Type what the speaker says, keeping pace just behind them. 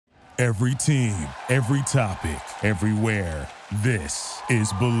Every team, every topic, everywhere. This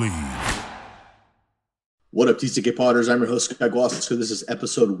is Believe. What up, TCK Potters? I'm your host, Sky Guasco. This is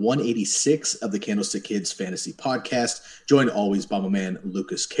episode 186 of the Candlestick Kids Fantasy Podcast, joined always by my man,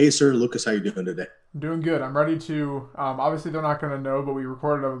 Lucas Kaser. Lucas, how you doing today? Doing good. I'm ready to, obviously they're not going to know, but we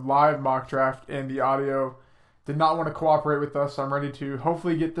recorded a live mock draft and the audio did not want to cooperate with us. So I'm ready to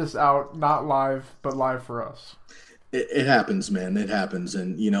hopefully get this out, not live, but live for us. It happens, man. It happens.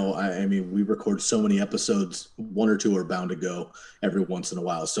 And, you know, I mean, we record so many episodes, one or two are bound to go every once in a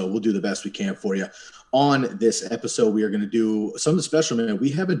while. So we'll do the best we can for you. On this episode, we are going to do something special, man.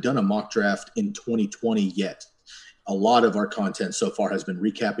 We haven't done a mock draft in 2020 yet. A lot of our content so far has been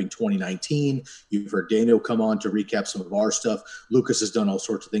recapping 2019. You've heard Daniel come on to recap some of our stuff. Lucas has done all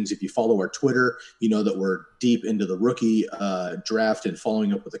sorts of things. If you follow our Twitter, you know that we're deep into the rookie draft and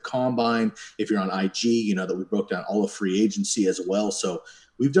following up with the combine. If you're on IG, you know that we broke down all of free agency as well. So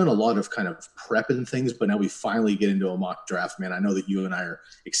we've done a lot of kind of prepping things, but now we finally get into a mock draft, man. I know that you and I are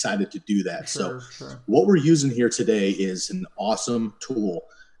excited to do that. Sure. What we're using here today is an awesome tool.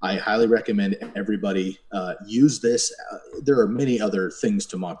 I highly recommend everybody use this. There are many other things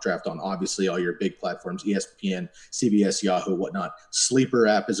to mock draft on, obviously, all your big platforms, ESPN, CBS, Yahoo, whatnot. Sleeper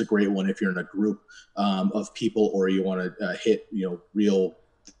app is a great one if you're in a group of people or you want to hit, real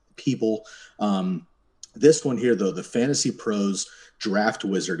people. This one here, though, the Fantasy Pros Draft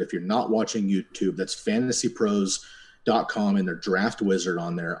Wizard. If you're not watching YouTube, that's fantasypros.com and their draft wizard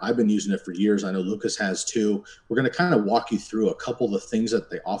on there. I've been using it for years. I know Lucas has too. We're going to kind of walk you through a couple of the things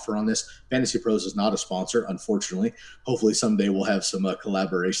that they offer on this. Fantasy Pros is not a sponsor, unfortunately. Hopefully someday we'll have some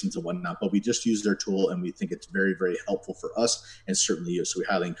collaborations and whatnot, but we just use their tool and we think it's very, very helpful for us and certainly you. So we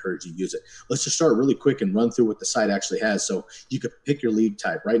highly encourage you to use it. Let's just start really quick and run through what the site actually has. So you could pick your league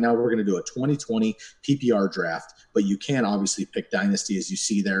type. Right now we're going to do a 2020 PPR draft, but you can obviously pick Dynasty as you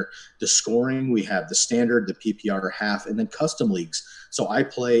see there. The scoring, we have the standard, the PPR half, and then custom leagues. So I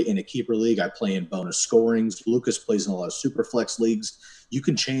play in a keeper league. I play in bonus scorings. Lucas plays in a lot of super flex leagues. You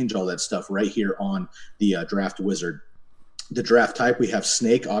can change all that stuff right here on the draft wizard. The draft type, we have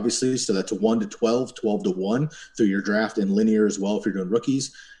snake, obviously. So that's a 1 to 12, 12 to 1 through your draft, and linear as well if you're doing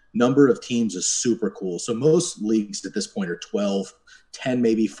rookies. Number of teams is super cool. So most leagues at this point are 12, 10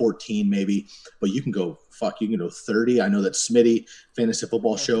 maybe, 14 maybe, but you can go 30. I know that Smitty Fantasy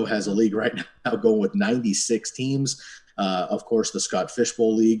Football Show has a league right now going with 96 teams. Of course, the Scott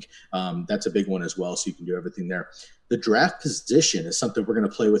Fishbowl League, that's a big one as well, so you can do everything there. The draft position is something we're going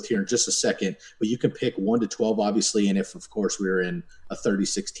to play with here in just a second, but you can pick 1 to 12, obviously, and if, of course, we were in a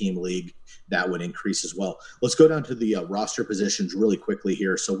 36-team league, that would increase as well. Let's go down to the roster positions really quickly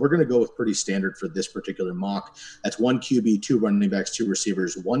here. So we're going to go with pretty standard for this particular mock. That's 1 QB, 2 running backs, 2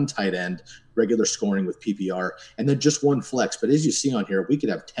 receivers, 1 tight end, regular scoring with PPR, and then just 1 flex. But as you see on here, we could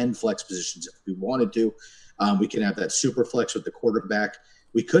have 10 flex positions if we wanted to. We can have that super flex with the quarterback.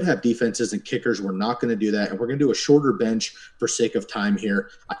 We could have defenses and kickers. We're not going to do that. And we're going to do a shorter bench for sake of time here.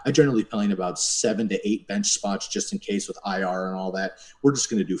 I generally play in about 7 to 8 bench spots just in case with IR and all that. We're just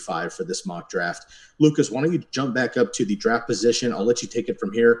going to do 5 for this mock draft. Lucas, why don't you jump back up to the draft position? I'll let you take it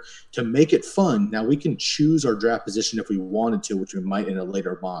from here. To make it fun, now we can choose our draft position if we wanted to, which we might in a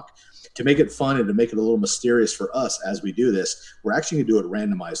later mock. To make it fun and to make it a little mysterious for us as we do this, we're actually going to do it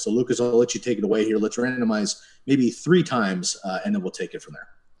randomized. So, Lucas, I'll let you take it away here. Let's randomize maybe 3 times, and then we'll take it from there.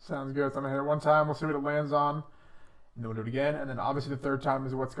 Sounds good. So I'm going to hit it 1 time. We'll see what it lands on. And then we'll do it again. And then obviously the 3rd time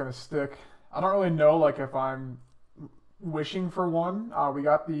is what's going to stick. I don't really know, if I'm wishing for 1. We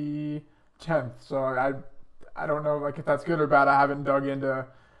got the 10th. So I don't know, if that's good or bad. I haven't dug into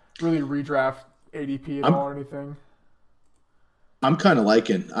really redraft ADP at all or anything. I'm kind of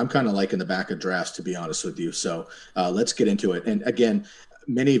liking the back of drafts, to be honest with you. So let's get into it. And again,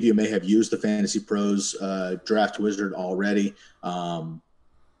 many of you may have used the Fantasy Pros Draft Wizard already. So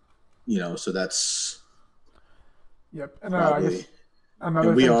that's yep. And probably, I guess another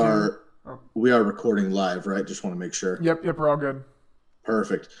and thing we are recording live, right? Just want to make sure. Yep, we're all good.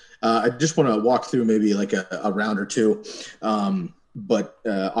 Perfect. I just want to walk through maybe like a round or two. But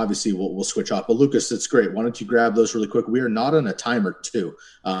obviously we'll switch off. But Lucas, it's great. Why don't you grab those really quick? We are not on a timer too,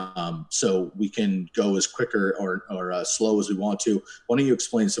 so we can go as quicker or slow as we want to. Why don't you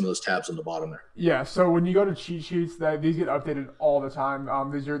explain some of those tabs on the bottom there? Yeah. So when you go to cheat sheets, these get updated all the time.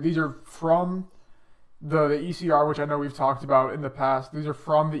 These are from the ECR, which I know we've talked about in the past. These are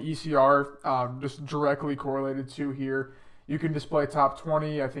from the ECR, just directly correlated to here. You can display top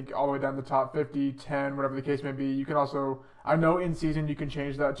 20, I think all the way down to top 50, 10, whatever the case may be. You can also, I know in season you can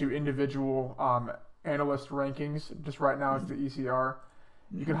change that to individual analyst rankings. Just right now it's the ECR.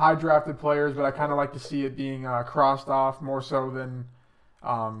 You can hide drafted players, but I kind of like to see it being crossed off more so than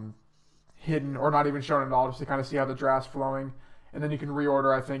hidden or not even shown at all, just to kind of see how the draft's flowing. And then you can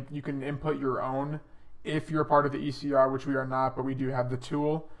reorder. I think you can input your own if you're a part of the ECR, which we are not, but we do have the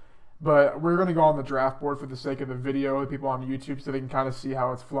tool. But we're going to go on the draft board for the sake of the video, the people on YouTube, so they can kind of see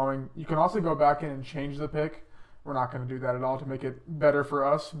how it's flowing. You can also go back in and change the pick. We're not going to do that at all to make it better for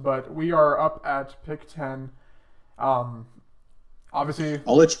us, but we are up at pick 10. Obviously,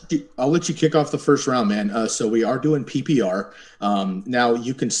 I'll let you kick off the first round, man. So we are doing PPR. Now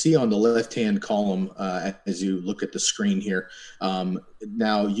you can see on the left-hand column as you look at the screen here.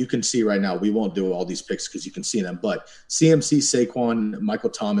 Now you can see right now, we won't do all these picks because you can see them, but CMC, Saquon, Michael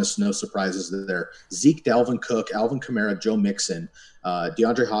Thomas, no surprises there. Zeke, Dalvin Cook, Alvin Kamara, Joe Mixon,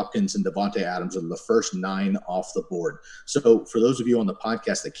 DeAndre Hopkins, and Devontae Adams are the first 9 off the board. So for those of you on the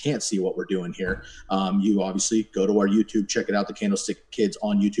podcast that can't see what we're doing here, you obviously go to our YouTube, check it out, the Candlestick Kids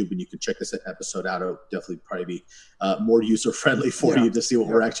on YouTube, and you can check this episode out. It'll definitely probably be more user-friendly for you to see what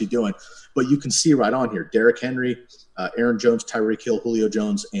we're actually doing. But you can see right on here, Derrick Henry, Aaron Jones, Tyreek Hill, Julio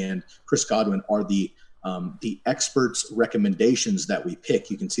Jones, and Chris Godwin are the experts' recommendations that we pick.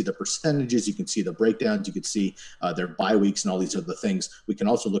 You can see the percentages, you can see the breakdowns, you can see their bye weeks and all these other things. We can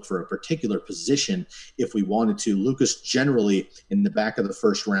also look for a particular position if we wanted to. Lucas, generally in the back of the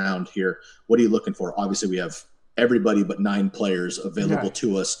first round here, what are you looking for? Obviously, we have everybody but 9 players available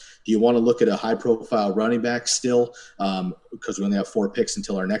to us. Do you want to look at a high-profile running back still because we only have 4 picks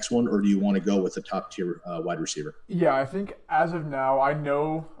until our next one, or do you want to go with a top-tier wide receiver? Yeah, I think as of now, I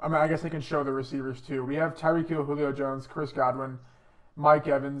guess I can show the receivers too. We have Tyreek Hill, Julio Jones, Chris Godwin, Mike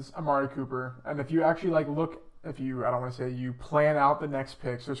Evans, Amari Cooper. And if you actually I don't want to say you plan out the next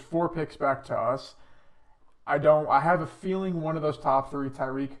picks, there's 4 picks back to us. I have a feeling one of those top 3,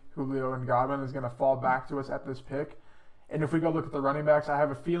 Tyreek, Julio, and Godwin, is going to fall back to us at this pick. And if we go look at the running backs, I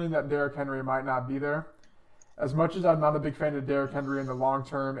have a feeling that Derrick Henry might not be there. As much as I'm not a big fan of Derrick Henry in the long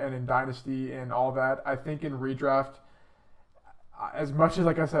term and in Dynasty and all that, I think in redraft, as much as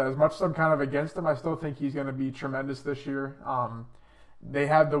I'm kind of against him, I still think he's going to be tremendous this year. They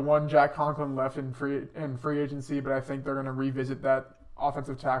had the one Jack Conklin left in free agency, but I think they're going to revisit that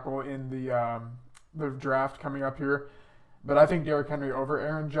offensive tackle in the draft coming up here. But I think Derrick Henry over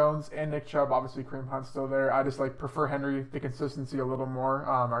Aaron Jones and Nick Chubb. Obviously, Kareem Hunt's still there. I just prefer Henry, the consistency a little more.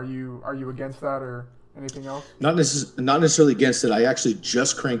 Are you against that or anything else? Not necessarily against it. I actually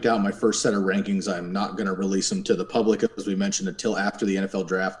just cranked out my first set of rankings. I'm not going to release them to the public, as we mentioned, until after the NFL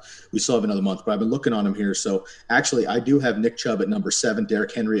draft. We still have another month, but I've been looking on them here. So actually, I do have Nick Chubb at number 7,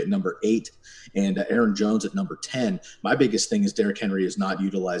 Derrick Henry at number 8, and Aaron Jones at number 10. My biggest thing is Derrick Henry is not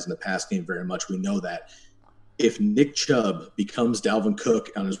utilized in the pass game very much. We know that. If Nick Chubb becomes Dalvin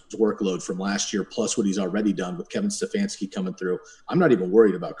Cook on his workload from last year, plus what he's already done with Kevin Stefanski coming through, I'm not even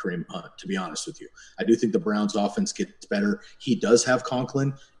worried about Kareem Hunt, to be honest with you. I do think the Browns' offense gets better. He does have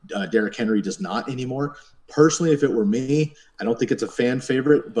Conklin. Derrick Henry does not anymore. Personally, if it were me, I don't think it's a fan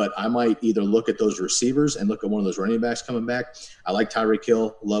favorite, but I might either look at those receivers and look at one of those running backs coming back. I like Tyreek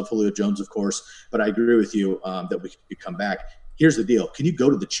Hill, love Julio Jones, of course, but I agree with you that we could come back. Here's the deal. Can you go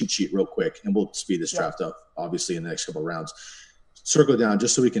to the cheat sheet real quick, and we'll speed this draft up, obviously, in the next couple of rounds. Circle down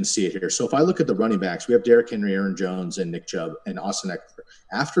just so we can see it here. So if I look at the running backs, we have Derrick Henry, Aaron Jones, and Nick Chubb, and Austin Eckler.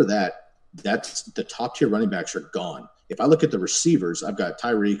 After that, that's the top-tier running backs are gone. If I look at the receivers, I've got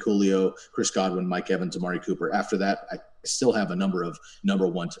Tyreek, Julio, Chris Godwin, Mike Evans, Amari Cooper. After that, I still have a number of number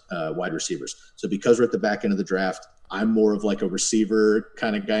 1 wide receivers. So because we're at the back end of the draft, I'm more of like a receiver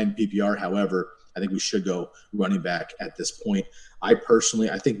kind of guy in PPR. However, I think we should go running back at this point. I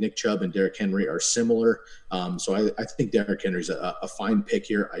think Nick Chubb and Derrick Henry are similar. So I think Derrick Henry's a fine pick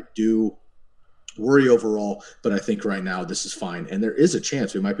here. I do worry overall, but I think right now this is fine. And there is a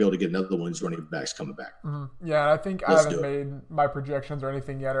chance we might be able to get another one of these running backs coming back. Mm-hmm. Yeah, and I think I haven't made my projections or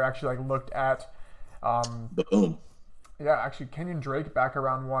anything yet, or actually looked at. Boom. Yeah, actually, Kenyon Drake back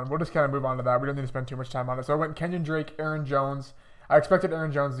around 1. We'll just kind of move on to that. We don't need to spend too much time on it. So I went Kenyon Drake, Aaron Jones. I expected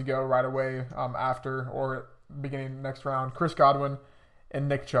Aaron Jones to go right away after or beginning next round. Chris Godwin and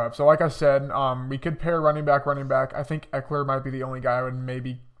Nick Chubb. So like I said, we could pair running back. I think Eckler might be the only guy I would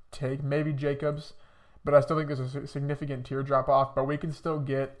maybe take, maybe Jacobs. But I still think there's a significant tier drop off. But we can still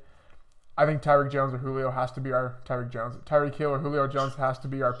get, I think Tyreek Hill or Julio Jones has to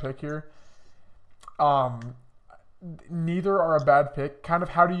be our pick here. Neither are a bad pick. Kind of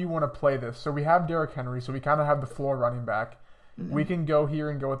how do you want to play this? So we have Derrick Henry, so we kind of have the floor running back. Mm-hmm. We can go here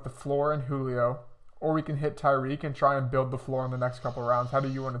and go with the floor and Julio, or we can hit Tyreek and try and build the floor in the next couple rounds. How do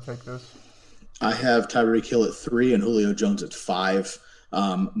you want to take this? I have Tyreek Hill at 3 and Julio Jones at 5.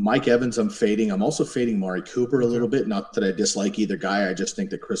 Mike Evans, I'm fading. I'm also fading Amari Cooper a little bit. Not that I dislike either guy. I just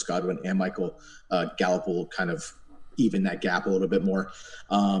think that Chris Godwin and Michael Gallup will kind of even that gap a little bit more.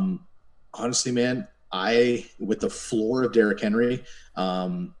 Honestly, man, with the floor of Derrick Henry,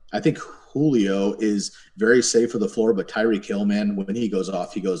 I think Julio is very safe for the floor, but Tyreek Hill, man, when he goes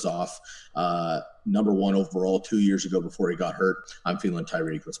off, he goes off. Number one overall 2 years ago before he got hurt. I'm feeling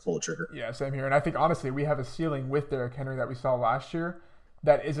Tyreek. Let's pull the trigger. Yeah, same here. And I think, honestly, we have a ceiling with Derrick Henry that we saw last year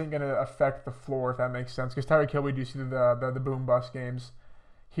that isn't going to affect the floor, if that makes sense. Because Tyreek Hill, we do see the boom-bust games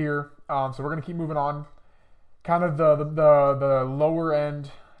here. So we're going to keep moving on. Kind of the lower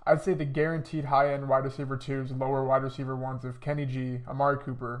end, I'd say the guaranteed high-end wide receiver twos, lower wide receiver ones of Kenny G, Amari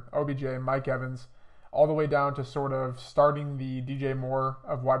Cooper, OBJ, Mike Evans, all the way down to sort of starting the DJ Moore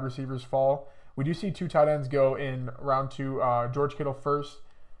of wide receivers fall. We do see 2 tight ends go in round 2, George Kittle first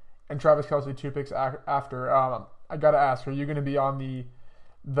and Travis Kelce 2 picks after. I got to ask, are you going to be on the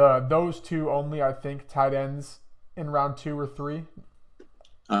those 2 only, I think, tight ends in round 2 or 3?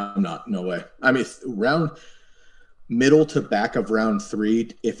 I'm not. No way. I mean, middle to back of round 3,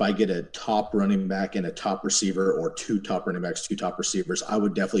 if I get a top running back and a top receiver, or 2 top running backs, 2 top receivers, I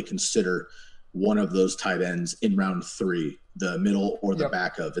would definitely consider one of those tight ends in round 3, the middle or the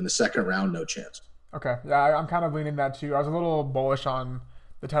back of. In the second round, no chance. Okay. Yeah, I'm kind of leaning that too. I was a little bullish on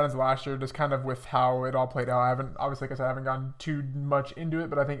the tight ends last year, just kind of with how it all played out. I haven't, obviously, like I said, I haven't gone too much into it,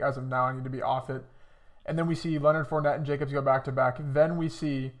 but I think as of now, I need to be off it. And then we see Leonard Fournette and Jacobs go back to back. Then we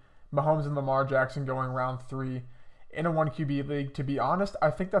see Mahomes and Lamar Jackson going round 3 in a 1 QB league. To be honest, I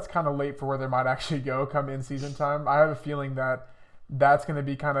think that's kind of late for where they might actually go come in season time. I have a feeling that that's going to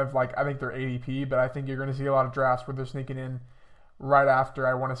be kind of like, I think they're ADP, but I think you're going to see a lot of drafts where they're sneaking in right after,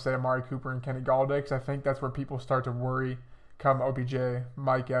 I want to say, Amari Cooper and Kenny Galladay, because I think that's where people start to worry come OBJ,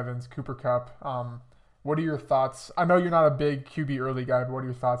 Mike Evans, Cooper Kupp. What are your thoughts? I know you're not a big QB early guy, but what are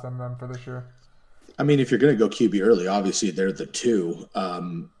your thoughts on them for this year? I mean, if you're going to go QB early, obviously they're the 2.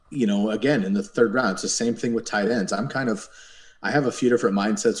 Again, in the 3rd round, it's the same thing with tight ends. I have a few different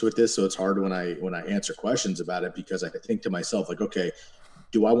mindsets with this, so it's hard when I answer questions about it, because I think to myself, like, okay,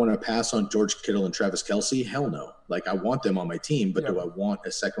 do I want to pass on George Kittle and Travis Kelce? Hell no. Like, I want them on my team, but do I want a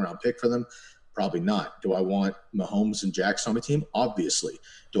 2nd round pick for them? Probably not. Do I want Mahomes and Jackson on my team? Obviously.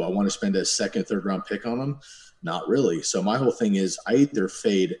 Do I want to spend a 2nd, 3rd round pick on them? Not really. So my whole thing is, I either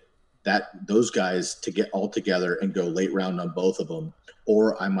fade those guys to get all together and go late round on both of them,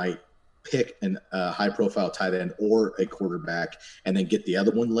 or I might pick a high-profile tight end or a quarterback and then get the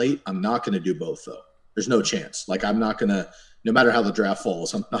other one late. I'm not going to do both, though. There's no chance. Like, I'm not going to – no matter how the draft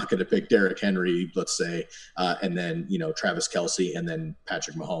falls, I'm not going to pick Derrick Henry, let's say, and then, Travis Kelce and then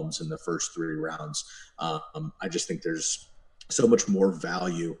Patrick Mahomes in the first 3 rounds. I just think there's so much more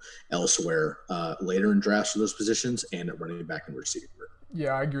value elsewhere later in drafts for those positions and at running back and receiver.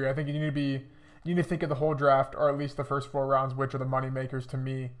 Yeah, I agree. I think you need to think of the whole draft, or at least the first 4 rounds, which are the money makers to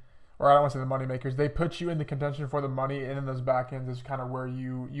me. Or I don't want to say the money makers. They put you in the contention for the money, and in those back ends is kind of where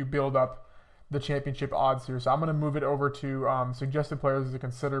you build up the championship odds here. So I'm going to move it over to suggested players to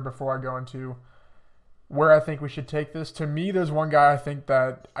consider before I go into where I think we should take this. To me, there's one guy I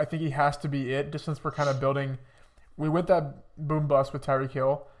think he has to be it, just since we're kind of building. We went that boom bust with Tyreek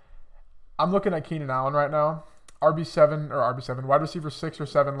Hill. I'm looking at Keenan Allen right now. RB7, wide receiver 6 or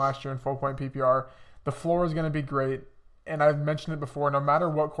 7 last year in full point PPR. The floor is going to be great. And I've mentioned it before, no matter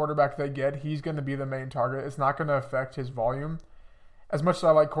what quarterback they get, he's going to be the main target. It's not going to affect his volume. As much as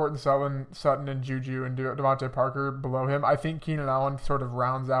I like Courtland Sutton and Juju and Devontae Parker below him, I think Keenan Allen sort of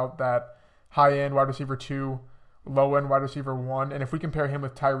rounds out that high-end wide receiver 2, low-end wide receiver 1. And if we compare him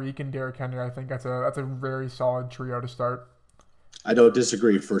with Tyreek and Derrick Henry, I think that's a very solid trio to start. I don't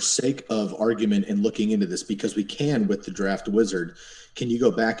disagree. For sake of argument and looking into this, because we can with the draft wizard, can you go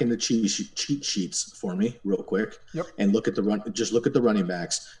back into cheat sheets for me real quick? Yep. And look at the running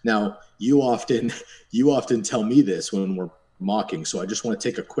backs. Now, you often tell me this when we're mocking, so I just want to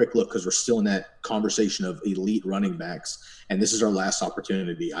take a quick look, because we're still in that conversation of elite running backs, and this is our last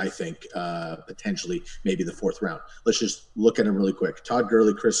opportunity, I think, potentially maybe the 4th round. Let's just look at them really quick. Todd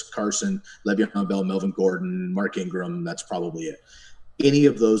Gurley, Chris Carson, Le'Veon Bell, Melvin Gordon, Mark Ingram, that's probably it. Any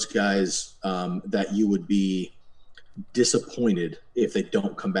of those guys that you would be disappointed if they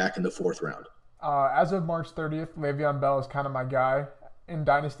don't come back in the 4th round? As of March 30th, Le'Veon Bell is kind of my guy in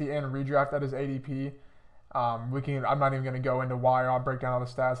Dynasty and redraft at his ADP. I'm not even going to go into why. I'll break down all the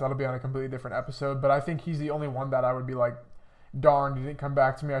stats. That'll be on a completely different episode. But I think he's the only one that I would be like, darn, he didn't come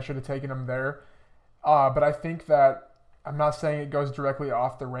back to me. I should have taken him there. But I think that I'm not saying it goes directly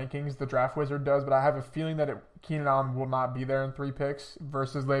off the rankings. The draft wizard does, but I have a feeling that Keenan Allen will not be there in 3 picks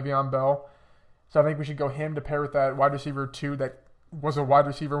versus Le'Veon Bell. So I think we should go him to pair with that wide receiver 2 that was a wide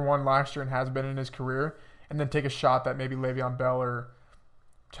receiver 1 last year and has been in his career, and then take a shot that maybe Le'Veon Bell or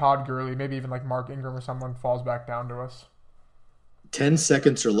Todd Gurley, maybe even like Mark Ingram or someone falls back down to us. 10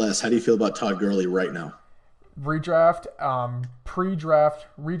 seconds or less. How do you feel about Todd Gurley right now? Redraft, pre-draft,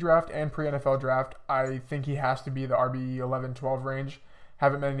 redraft, and pre-NFL draft, I think he has to be the RB 11, 12 range.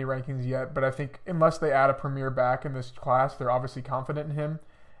 Haven't made any rankings yet, but I think unless they add a premier back in this class, they're obviously confident in him.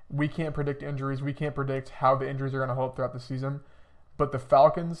 We can't predict injuries. We can't predict how the injuries are going to hold throughout the season. But the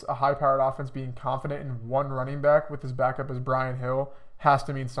Falcons, a high-powered offense, being confident in one running back with his backup as Brian Hill has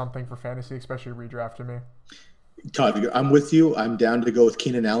to mean something for fantasy, especially redraft to me. Todd, I'm with you. I'm down to go with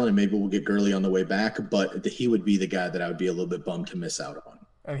Keenan Allen, and maybe we'll get Gurley on the way back, but he would be the guy that I would be a little bit bummed to miss out on.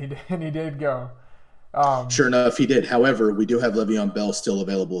 And he did go. Sure enough, he did. However, we do have Le'Veon Bell still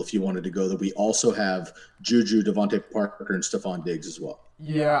available if you wanted to go. That we also have Juju, Devontae Parker, and Stephon Diggs as well.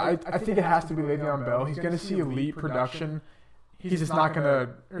 Yeah, I think it has to be Le'Veon Bell. He's going to see elite production. He's just not going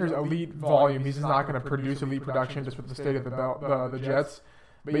to – there's elite volume. He's just not going to produce elite production just with the state of the Jets.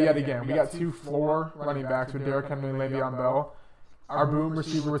 But yet again, we got two floor running backs with Derrick Henry and Le'Veon Bell. Our boom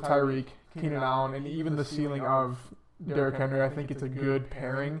receiver with Tyreek, Keenan Allen, and even the ceiling of Derrick Henry. I think it's a good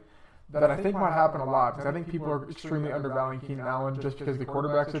pairing that I think might happen a lot because I think people are extremely undervaluing Keenan Allen just because of the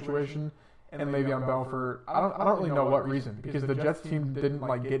quarterback situation and Le'Veon Bell for I don't really know what reason because the Jets team didn't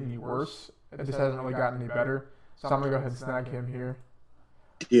get any worse. It just hasn't really gotten any better. So I'm gonna go ahead and snag him here.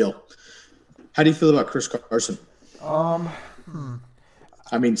 Deal. How do you feel about Chris Carson?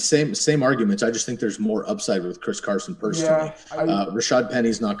 I mean, same arguments. I just think there's more upside with Chris Carson personally. Yeah, Rashad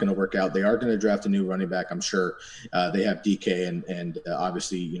Penny's not going to work out. They are going to draft a new running back, I'm sure. They have DK and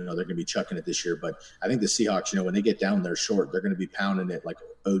obviously, they're going to be chucking it this year. But I think the Seahawks, when they get down there short, they're going to be pounding it like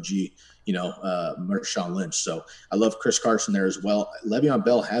OG, Marshawn Lynch. So I love Chris Carson there as well. Le'Veon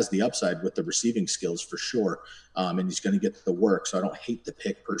Bell has the upside with the receiving skills for sure, and he's going to get the work. So I don't hate the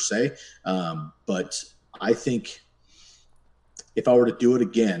pick per se, but I think – if I were to do it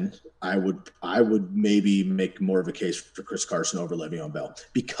again, I would maybe make more of a case for Chris Carson over Le'Veon Bell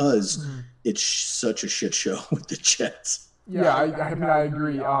because it's such a shit show with the Jets. Yeah, I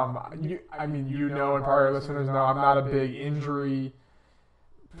agree. And probably our listeners know I'm not a big injury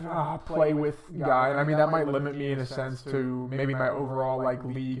play with guy, and that might limit me in a sense to maybe my overall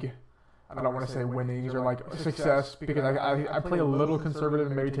league. I don't want to say winnings or success because I play a little conservative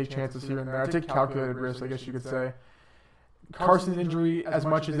and maybe take chances here and there. I take calculated risks, I guess you could say. Carson's injury, as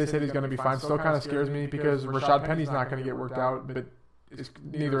much as they said he's going to be fine, still kind of scares me because Rashad Penny's not going to get worked out, but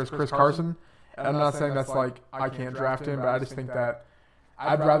neither is Chris Carson. And I'm not saying that's I can't draft him, but I just think that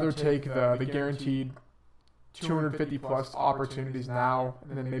I'd rather take the guaranteed 250-plus opportunities now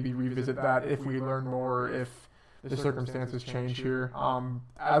and then maybe revisit that if we learn more, if the circumstances change here.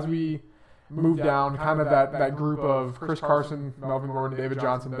 As we move down, kind of that group of Chris Carson, Melvin Gordon, David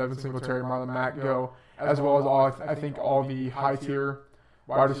Johnson, Devin Singletary, Marlon Mack go, as well as all the high-tier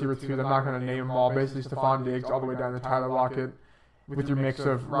wide receiver twos. I'm not going to name them all. Basically, Stephon Diggs all the way down to Tyler Lockett with your mix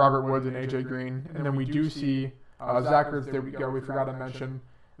of Robert Woods and A.J. Green. And then we do see Zach Ertz, there we go, we forgot to mention.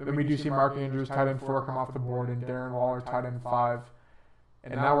 Then we do see Mark Andrews, tight end 4, come off the board, and Darren Waller, tight end 5.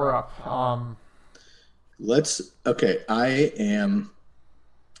 And now we're up.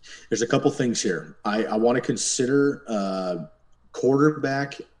 There's a couple things here. I want to consider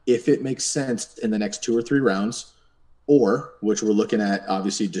quarterback if it makes sense in the next 2 or 3 rounds, or which we're looking at,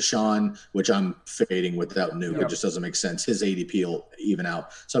 obviously Deshaun, which I'm fading without Nuke. Yep. It just doesn't make sense. His ADP will even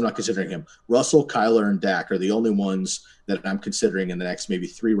out, so I'm not considering him. Russell, Kyler, and Dak are the only ones that I'm considering in the next maybe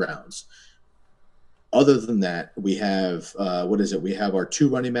 3 rounds. Other than that, we have we have our 2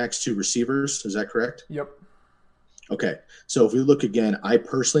 running backs, 2 receivers. Is that correct? Yep. Okay, so if we look again, I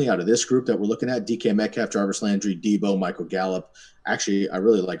personally, out of this group that we're looking at, DK Metcalf, Jarvis Landry, Debo, Michael Gallup, actually, I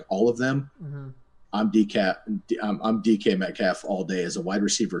really like all of them. Mm-hmm. I'm DK Metcalf all day as a wide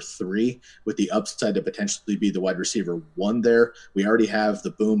receiver 3 with the upside to potentially be the wide receiver 1 there. We already have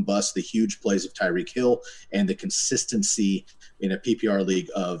the boom bust, the huge plays of Tyreek Hill, and the consistency in a PPR league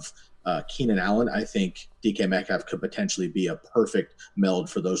of Keenan Allen. I think DK Metcalf could potentially be a perfect meld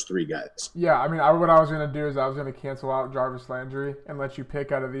for those 3 guys. Yeah, what I was going to do is I was going to cancel out Jarvis Landry and let you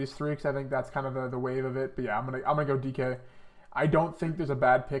pick out of these 3 because I think that's kind of the wave of it. But yeah, I'm gonna go DK. I don't think there's a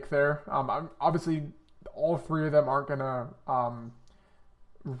bad pick there. Obviously, all 3 of them aren't going to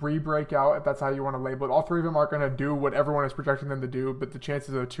re-break out, if that's how you want to label it. All 3 of them aren't going to do what everyone is projecting them to do, but the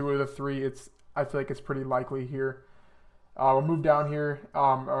chances of 2 of the 3, I feel like it's pretty likely here. We'll move down here.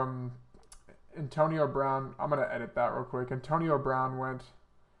 Antonio Brown. I'm going to edit that real quick. Antonio Brown went.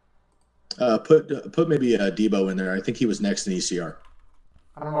 Put maybe Debo in there. I think he was next in ECR.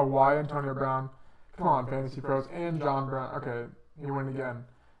 I don't know why Antonio Brown. Come on, Fantasy Pros. And John Brown. Okay, he went again.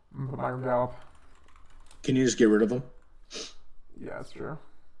 I'm going to put Michael Gallup. Can you just get rid of him? Yeah, that's true.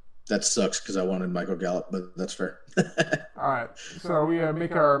 That sucks because I wanted Michael Gallup, but that's fair. All right, so we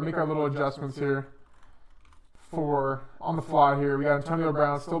make our little adjustments here for on the fly here. We got Antonio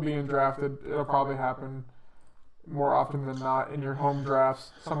Brown still being drafted. It'll probably happen more often than not in your home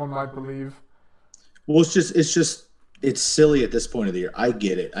drafts. Someone might believe. Well, it's silly at this point of the year. I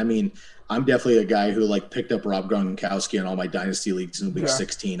get it. I mean, I'm definitely a guy who like picked up Rob Gronkowski in all my dynasty leagues in week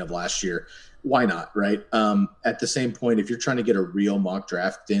 16 of last year. Why not, right? At the same point, if you're trying to get a real mock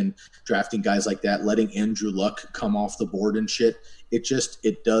draft in, drafting guys like that, letting Andrew Luck come off the board and shit,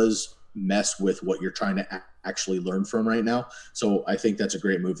 it does mess with what you're trying to actually learn from right now. So I think that's a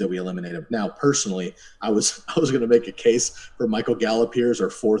great move that we eliminate him. Now, personally, I was going to make a case for Michael Gallup here as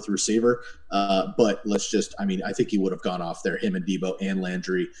our fourth receiver, but I think he would have gone off there, him and Debo and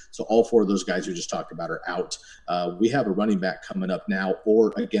Landry. So all four of those guys we just talked about are out. We have a running back coming up now,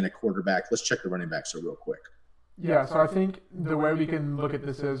 or again, a quarterback. Let's check the running backs real quick. Yeah, so I think the way we can look at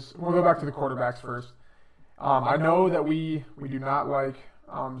this is we'll go back to the quarterbacks first. I know that we do not like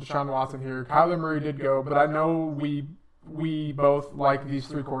Deshaun Watson here. Kyler Murray did go, but I know we both like these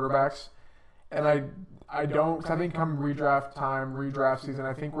three quarterbacks, and I don't. I think come redraft season,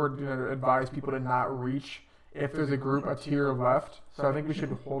 I think we're going to advise people to not reach if there's a tier left. So I think we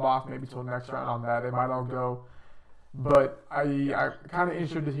should hold off maybe till next round on that. It might all go, but I kind of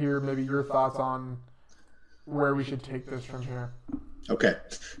interested to hear maybe your thoughts on where we should take this from here. Okay.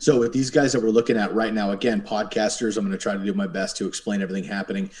 So with these guys that we're looking at right now, again, podcasters, I'm going to try to do my best to explain everything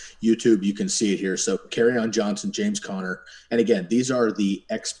happening. YouTube, you can see it here. So Kerryon Johnson, James Conner. And again, these are the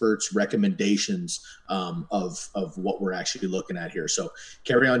experts' recommendations of what we're actually looking at here. So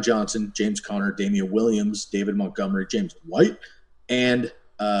Kerryon Johnson, James Conner, Damian Williams, David Montgomery, James White, and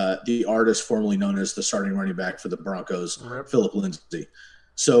the artist formerly known as the starting running back for the Broncos, Philip Lindsay.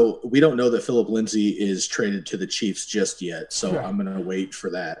 So we don't know that Philip Lindsay is traded to the Chiefs just yet. So I'm going to wait for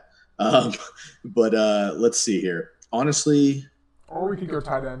that. But let's see here. Honestly. Or we could go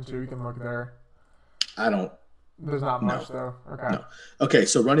tight end too. We can look there. There's not much though. Okay. No. Okay.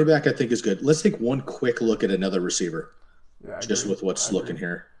 So running back I think is good. Let's take one quick look at another receiver. Yeah, just with what's looking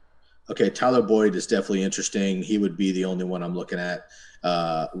here. Okay. Tyler Boyd is definitely interesting. He would be the only one I'm looking at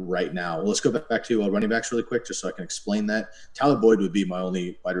right now. Well, let's go back to running backs really quick just so I can explain that. Tyler Boyd would be my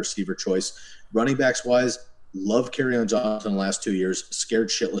only wide receiver choice. Running backs wise, love Kerryon Johnson the last 2 years. Scared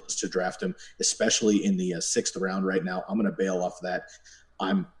shitless to draft him, especially in the sixth round right now. I'm going to bail off that.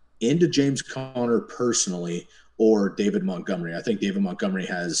 I'm into James Conner personally or David Montgomery. I think David Montgomery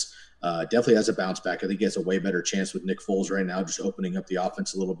definitely has a bounce back. I think he has a way better chance with Nick Foles right now, just opening up the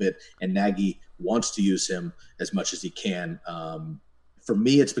offense a little bit. And Nagy wants to use him as much as he can. For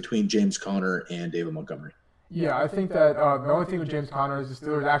me, it's between James Conner and David Montgomery. Yeah, I think that the only thing with James Conner is the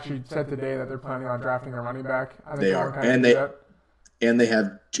Steelers actually said today that they're planning on drafting a running back. I think they are, and they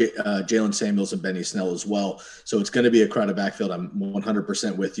have Jalen Samuels and Benny Snell as well. So it's going to be a crowded backfield. I'm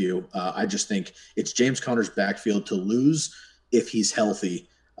 100% with you. I just think it's James Conner's backfield to lose if he's healthy,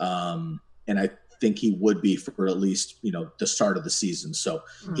 and I think he would be for at least the start of the season. So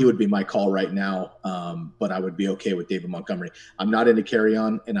he would be my call right now, but I would be okay with David Montgomery. I'm not into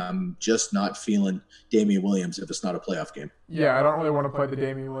Kerryon, and I'm just not feeling Damian Williams if it's not a playoff game. Yeah, I don't really want to play the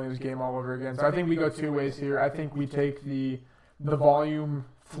Damian Williams game all over again. So I think we go two ways here. I think we take the volume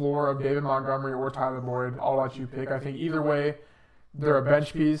floor of David Montgomery or Tyler Boyd. I'll let you pick. I think either way, they're a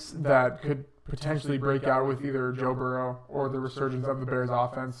bench piece that could potentially break out with either Joe Burrow or the resurgence of the Bears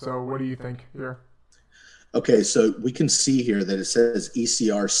offense. So what do you think here? Okay, so we can see here that it says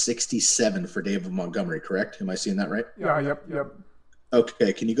ECR 67 for David Montgomery, correct? Am I seeing that right? Yeah, yep.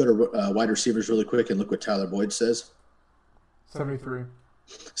 Okay, can you go to wide receivers really quick and look what Tyler Boyd says? 73.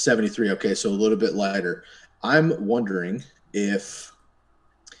 73, okay, so a little bit lighter. I'm wondering if,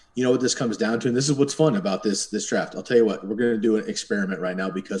 what this comes down to, and this is what's fun about this draft. I'll tell you what, we're going to do an experiment right now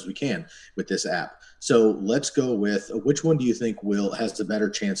because we can with this app. So let's go with, which one do you think has the better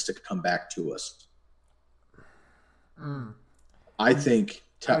chance to come back to us? I think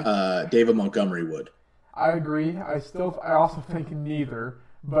David Montgomery would. I agree. I also think neither,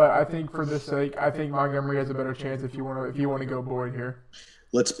 but I think for this sake, I think Montgomery has a better chance if you want to go Boyd here.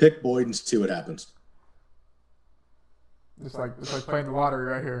 Let's pick Boyd and see what happens. Just like playing the lottery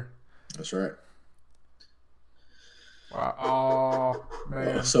right here. That's right. Wow. Oh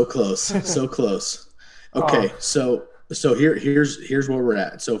man. Oh, so close. So close. Okay, so here's where we're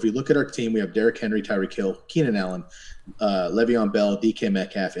at. So if we look at our team, we have Derrick Henry, Tyreek Hill, Keenan Allen, Le'Veon Bell, DK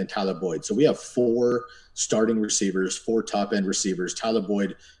Metcalf, and Tyler Boyd. So we have 4 starting receivers, 4 top-end receivers. Tyler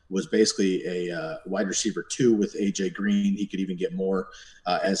Boyd was basically a wide receiver 2 with A.J. Green. He could even get more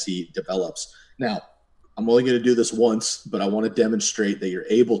as he develops. Now, I'm only going to do this once, but I want to demonstrate that you're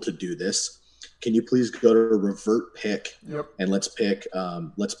able to do this. Can you please go to revert pick? Yep. And let's pick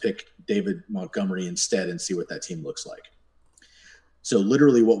David Montgomery instead and see what that team looks like. So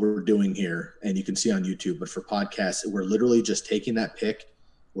literally what we're doing here, and you can see on YouTube, but for podcasts, we're literally just taking that pick.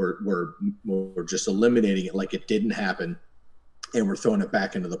 We're just eliminating it like it didn't happen, and we're throwing it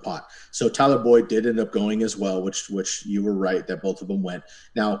back into the pot. So Tyler Boyd did end up going as well, which you were right that both of them went.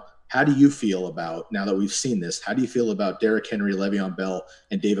 Now, how do you feel about, now that we've seen this, how do you feel about Derrick Henry, Le'Veon Bell,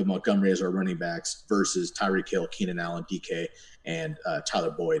 and David Montgomery as our running backs versus Tyreek Hill, Keenan Allen, DK, and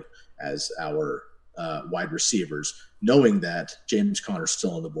Tyler Boyd as our wide receivers, knowing that James Conner's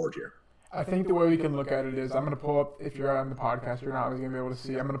still on the board here? I think the way we can look at it is I'm going to pull up, if you're on the podcast, you're not always going to be able to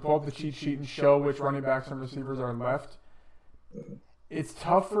see. I'm going to pull up the cheat sheet and show which running backs and receivers are left. It's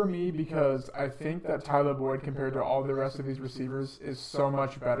tough for me because I think that Tyler Boyd, compared to all the rest of these receivers, is so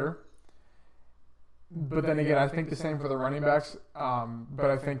much better. But then again, I think the same for the running backs, but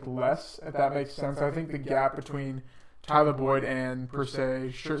I think less, if that makes sense. I think the gap between Tyler Boyd and, per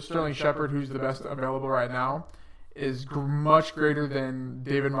se, Sterling Shepard, who's the best available right now, is much greater than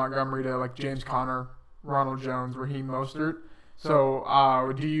David Montgomery to like James Conner, Ronald Jones, Raheem Mostert.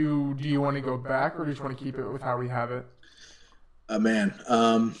 So do you want to go back, or do you just want to keep it with how we have it?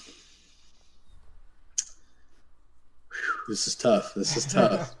 This is tough.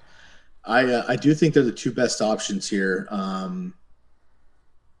 I do think they're the two best options here.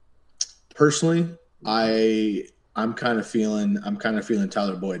 Personally, I'm kind of feeling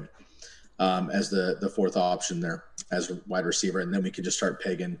Tyler Boyd as the fourth option there as a wide receiver, and then we can just start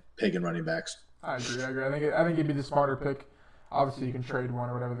pegging running backs. I agree. I think it'd be the smarter pick. Obviously, you can trade one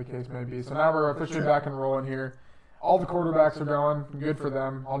or whatever the case may be. So now we're officially back and rolling here. All the quarterbacks are going. Good for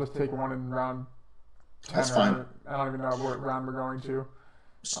them. I'll just take one in round 10. That's fine. I don't even know what round we're going to.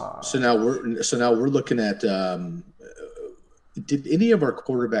 So now we're looking at. Did any of our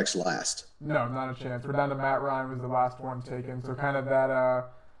quarterbacks last? No, not a chance. We're down to Matt Ryan was the last one taken. So kind of that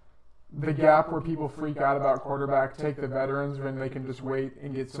the gap where people freak out about quarterback, take the veterans when they can just wait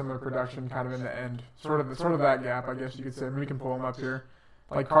and get similar production kind of in the end. Sort of that gap, I guess you could say. I mean, we can pull them up here.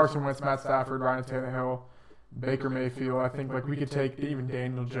 Like Carson Wentz, Matt Stafford, Ryan Tannehill, Baker Mayfield. I think like we could take even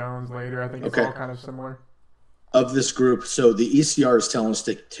Daniel Jones later. I think it's all kind of similar. Of this group, so the ECR is telling us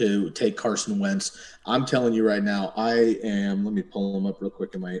to take Carson Wentz. I'm telling you right now, let me pull him up real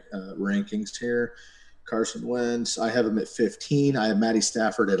quick in my rankings here. Carson Wentz, I have him at 15. I have Matty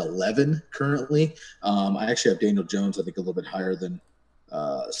Stafford at 11 currently. I actually have Daniel Jones, I think, a little bit higher than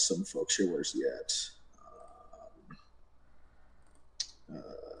some folks here. Where's he at?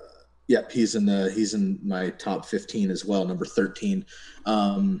 Yep, he's in my top 15 as well, number 13.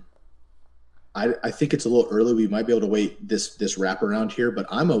 I think it's a little early. We might be able to wait this wraparound here, but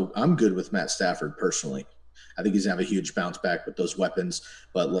I'm good with Matt Stafford personally. I think he's gonna have a huge bounce back with those weapons.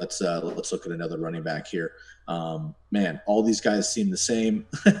 But let's look at another running back here. Man, all these guys seem the same.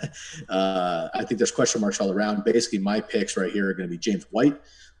 I think there's question marks all around. Basically, my picks right here are going to be James White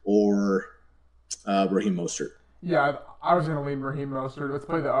or Raheem Mostert. Yeah, I was going to lean Raheem Mostert. Let's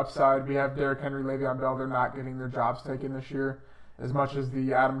play the upside. We have Derrick Henry, Le'Veon Bell. They're not getting their jobs taken this year. As much as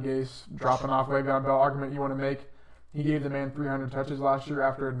the Adam Gase dropping off Le'Veon Bell argument you want to make, he gave the man 300 touches last year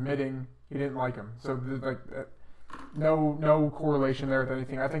after admitting he didn't like him. So no correlation there with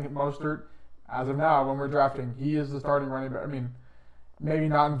anything. I think Mostert, as of now, when we're drafting, he is the starting running back. I mean, maybe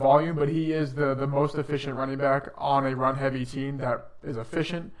not in volume, but he is the most efficient running back on a run-heavy team that is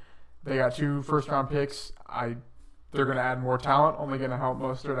efficient. They got 2 first-round picks. They're going to add more talent, only going to help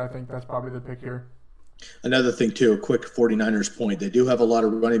Mostert. I think that's probably the pick here. Another thing, too, a quick 49ers point. They do have a lot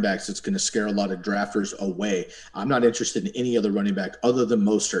of running backs that's going to scare a lot of drafters away. I'm not interested in any other running back other than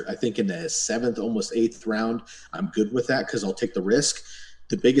Mostert. I think in the 7th, almost 8th round, I'm good with that because I'll take the risk.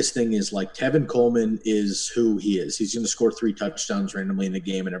 The biggest thing is, like, Tevin Coleman is who he is. He's going to score 3 touchdowns randomly in the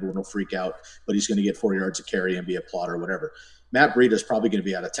game, and everyone will freak out, but he's going to get 4 yards of carry and be a plotter or whatever. Matt Breida is probably going to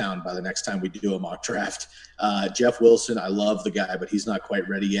be out of town by the next time we do a mock draft. Jeff Wilson, I love the guy, but he's not quite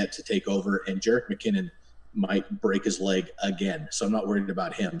ready yet to take over. And Jerick McKinnon might break his leg again, so I'm not worried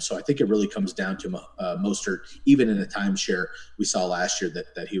about him. So I think it really comes down to Mostert. Even in a timeshare we saw last year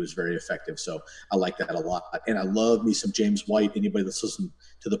that he was very effective. So I like that a lot. And I love me some James White. Anybody that's listened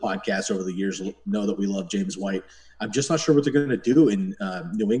to the podcast over the years know that we love James White. I'm just not sure what they're going to do in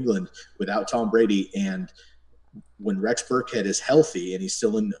New England without Tom Brady. And when Rex Burkhead is healthy, and he's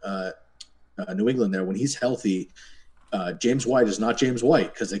still in New England there, when he's healthy, James White is not James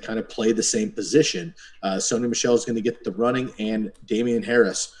White because they kind of play the same position. Sony Michel is going to get the running, and Damian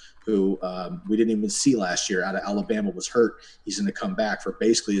Harris, who we didn't even see last year out of Alabama, was hurt. He's going to come back for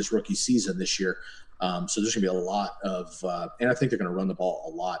basically his rookie season this year. So there's going to be a lot of and I think they're going to run the ball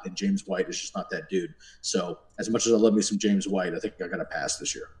a lot. And James White is just not that dude. So as much as I love me some James White, I think I got to pass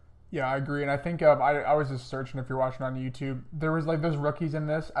this year. Yeah, I agree. And I think I was just searching, if you're watching on YouTube, there was like those rookies in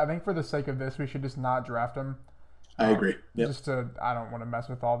this. I think for the sake of this, we should just not draft them. I agree. Yep. I don't want to mess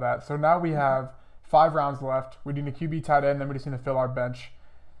with all that. So now we have 5 rounds left. We need a QB tight end, then we just need to fill our bench.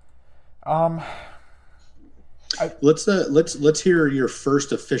 Let's hear your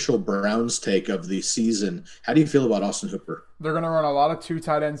first official Browns take of the season. How do you feel about Austin Hooper? They're going to run a lot of 2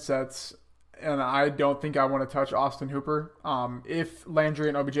 tight end sets, and I don't think I want to touch Austin Hooper. If Landry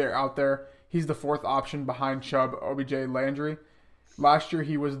and OBJ are out there, he's the 4th option behind Chubb, OBJ, Landry. Last year,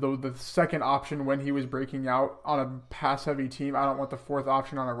 he was the second option when he was breaking out on a pass-heavy team. I don't want the 4th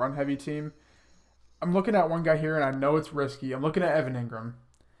option on a run-heavy team. I'm looking at one guy here, and I know it's risky. I'm looking at Evan Ingram.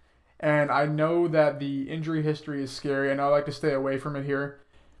 And I know that the injury history is scary, and I like to stay away from it here.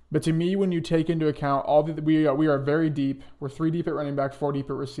 But to me, when you take into account we are very deep. We're 3 deep at running back, 4 deep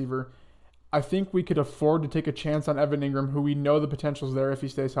at receiver. I think we could afford to take a chance on Evan Ingram, who we know the potential's there if he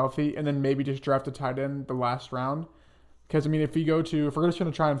stays healthy, and then maybe just draft a tight end the last round. Because, I mean, if we're just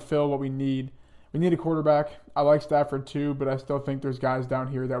going to try and fill what we need a quarterback. I like Stafford too, but I still think there's guys down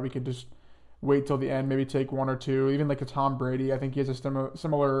here that we could just wait till the end, maybe take 1 or 2. Even like a Tom Brady, I think he has a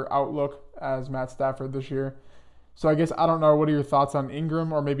similar outlook as Matt Stafford this year. So I guess, I don't know, what are your thoughts on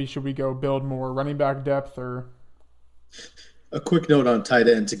Ingram, or maybe should we go build more running back depth? Or a quick note on tight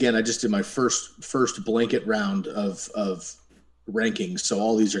ends. Again, I just did my first blanket round of rankings, so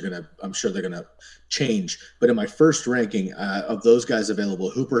all these are I'm sure they're gonna change. But in my first ranking of those guys available,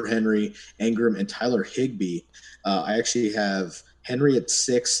 Hooper, Henry, Ingram, and Tyler Higbee, I actually have Henry at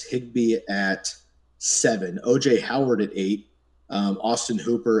 6, Higbee at 7, OJ Howard at 8, Austin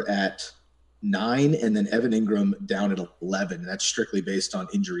Hooper at 9, and then Evan Ingram down at 11. That's strictly based on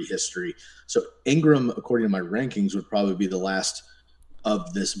injury history. So Ingram, according to my rankings, would probably be the last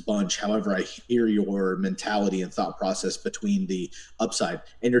of this bunch. However, I hear your mentality and thought process between the upside.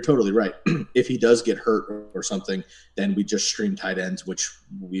 And you're totally right. If he does get hurt or something, then we just stream tight ends, which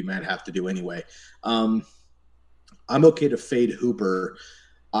we might have to do anyway. I'm okay to fade Hooper.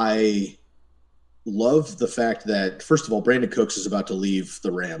 I love the fact that, first of all, Brandon Cooks is about to leave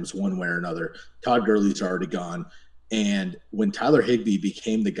the Rams one way or another. Todd Gurley's already gone. And when Tyler Higbee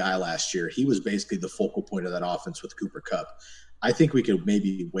became the guy last year, he was basically the focal point of that offense with Cooper Kupp. I think we could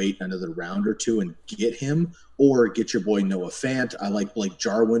maybe wait another round or 2 and get him, or get your boy Noah Fant. I like Blake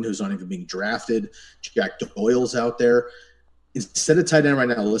Jarwin, who's not even being drafted. Jack Doyle's out there. Instead of tight end right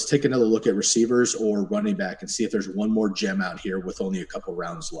now, let's take another look at receivers or running back and see if there's one more gem out here with only a couple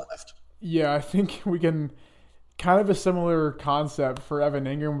rounds left. Yeah, I think we can kind of a similar concept for Evan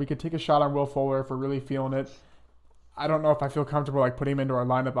Ingram. We could take a shot on Will Fuller if we're really feeling it. I don't know if I feel comfortable putting him into our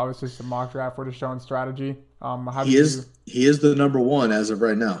lineup. Obviously, it's a mock draft. We're just showing strategy. He is the number 1 as of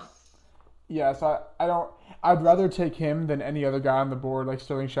right now. Yeah, so I'd rather take him than any other guy on the board like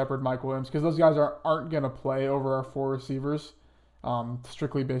Sterling Shepard, Mike Williams, because those guys aren't going to play over our 4 receivers.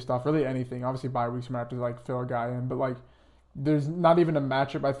 Strictly based off really anything. Obviously, bye weeks we might have to fill a guy in, but there's not even a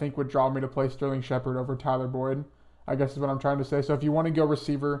matchup I think would draw me to play Sterling Shepard over Tyler Boyd, I guess is what I'm trying to say. So if you want to go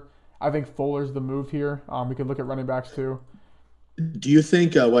receiver, I think Fuller's the move here. We could look at running backs too. Do you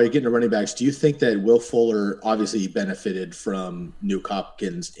think, while you're getting to running backs, do you think that Will Fuller obviously benefited from Nuke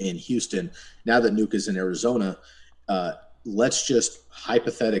Hopkins in Houston? Now that Nuke is in Arizona, let's just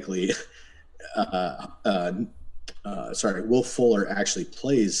hypothetically, Will Fuller actually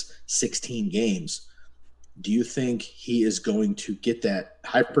plays 16 games. Do you think he is going to get that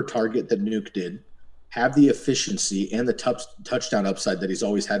hyper target that Nuke did, have the efficiency and the touchdown upside that he's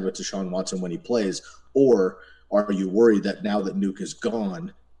always had with Deshaun Watson when he plays? Or are you worried that now that Nuke is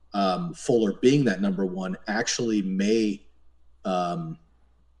gone, Fuller being that number 1 actually may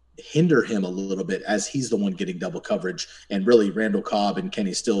hinder him a little bit, as he's the one getting double coverage, and really Randall Cobb and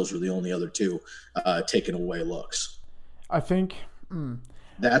Kenny Stills were the only other 2 taking away looks? I think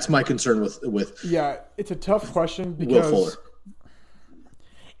that's my concern with yeah, it's a tough question because Will Fuller.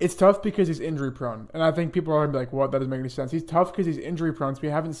 It's tough because he's injury prone, and I think people are going to be like, "What? That doesn't make any sense." He's tough because he's injury prone. So we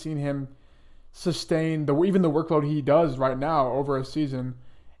haven't seen him sustain even the workload he does right now over a season.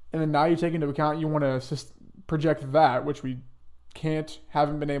 And then now you take into account you want to project that, which we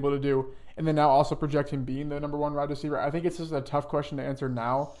haven't been able to do, and then now also project him being the number 1 wide receiver. I think it's just a tough question to answer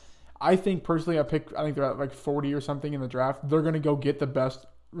now. I think personally, I think they're at 40 or something in the draft. They're going to go get the best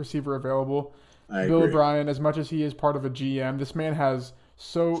receiver available. Bill O'Brien, as much as he is part of a GM, this man has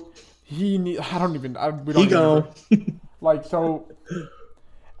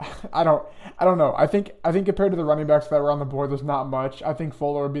I don't know. I think compared to the running backs that were on the board, there's not much. I think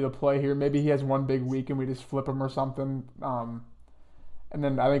Fuller would be the play here. Maybe he has one big week and we just flip him or something. And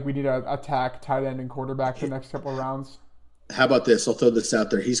then I think we need to attack tight end and quarterback the next couple of rounds. How about this? I'll throw this out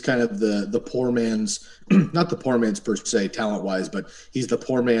there. He's kind of the poor man's, not the poor man's per se, talent wise, but he's the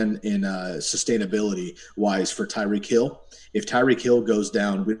poor man in sustainability wise for Tyreek Hill. If Tyreek Hill goes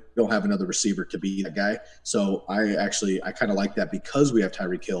down, we don't have another receiver to be that guy. So I kind of like that because we have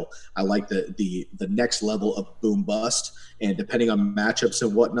Tyreek Hill. I like the next level of boom bust, and depending on matchups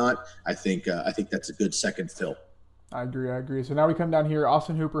and whatnot, I think that's a good second fill. I agree. So now we come down here.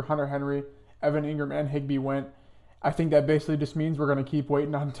 Austin Hooper, Hunter Henry, Evan Ingram, and Higbee went. I think that basically just means we're going to keep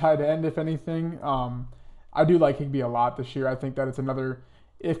waiting on tight end, if anything. I do like Higbee a lot this year. I think that it's another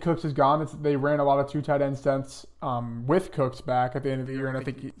 – if Cooks is gone, they ran a lot of two tight end stunts with Cooks back at the end of the year, and I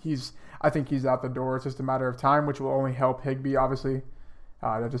think he's out the door. It's just a matter of time, which will only help Higbee, obviously.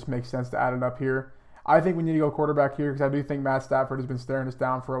 That just makes sense to add it up here. I think we need to go quarterback here because I do think Matt Stafford has been staring us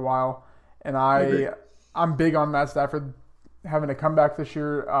down for a while, and I'm big on Matt Stafford having a comeback this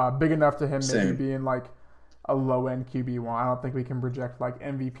year, big enough to him maybe being like – a low-end QB1. I don't think we can project like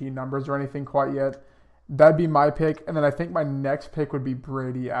MVP numbers or anything quite yet. That'd be my pick. And then I think my next pick would be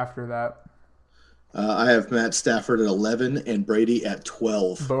Brady after that. I have Matt Stafford at 11 and Brady at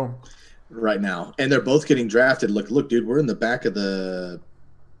 12. Boom. Right now. And they're both getting drafted. Look, dude, we're in the back of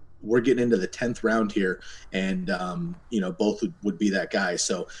we're getting into the 10th round here, and both would be that guy.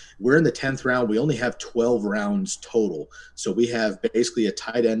 So we're in the 10th round. We only have 12 rounds total. So we have basically a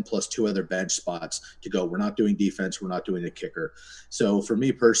tight end plus 2 other bench spots to go. We're not doing defense. We're not doing the kicker. So for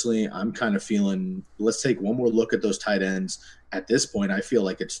me personally, I'm kind of feeling, let's take one more look at those tight ends. At this point, I feel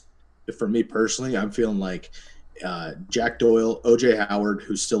like for me personally, I'm feeling like Jack Doyle, OJ Howard,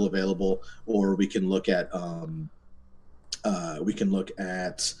 who's still available, or we can look at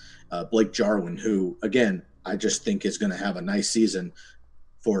Blake Jarwin, who, again, I just think is going to have a nice season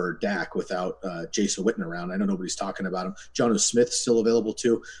for Dak without Jason Witten around. I know nobody's talking about him. Jonnu Smith's still available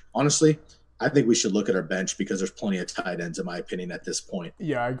too. Honestly, I think we should look at our bench because there's plenty of tight ends, in my opinion, at this point.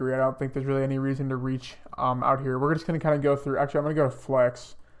 Yeah, I agree. I don't think there's really any reason to reach out here. We're just going to kind of go through. Actually, I'm going to go to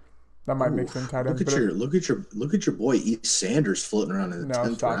flex. That might make some tight ends. Look at your boy E. Sanders floating around in the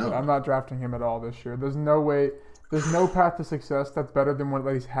 10th round. I'm not drafting him at all this year. There's no way. There's no path to success that's better than what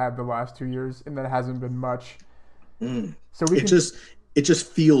he's had the last 2 years, and that hasn't been much. So it just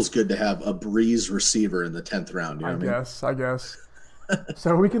feels good to have a breeze receiver in the 10th round. I guess.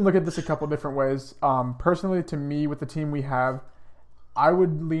 So we can look at this a couple different ways. Personally, to me, with the team we have, I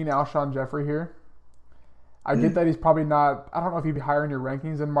would lean Alshon Jeffrey here. I get that he's probably not. I don't know if he'd be higher in your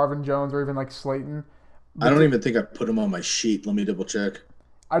rankings than Marvin Jones or even like Slayton. I don't even think I put him on my sheet. Let me double check.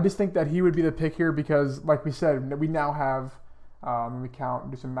 I just think that he would be the pick here because, like we said, we now have, let me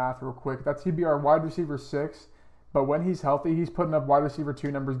do some math real quick. He'd be our wide receiver 6, but when he's healthy, he's putting up wide receiver 2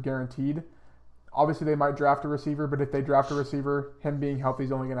 numbers guaranteed. Obviously, they might draft a receiver, but if they draft a receiver, him being healthy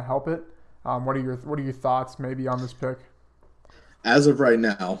is only going to help it. What are your thoughts maybe on this pick? As of right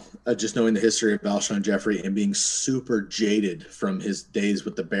now, just knowing the history of Alshon Jeffrey and being super jaded from his days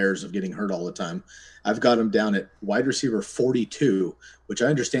with the Bears of getting hurt all the time, I've got him down at wide receiver 42, which I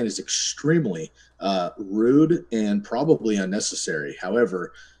understand is extremely rude and probably unnecessary.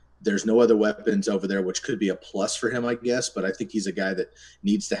 However, there's no other weapons over there, which could be a plus for him, I guess. But I think he's a guy that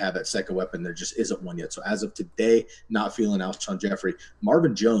needs to have that second weapon. There just isn't one yet. So as of today, not feeling Alshon Jeffrey.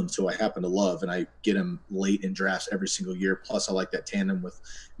 Marvin Jones, who I happen to love, and I get him late in drafts every single year. Plus, I like that tandem with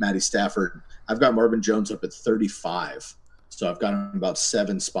Matty Stafford. I've got Marvin Jones up at 35. So I've got him about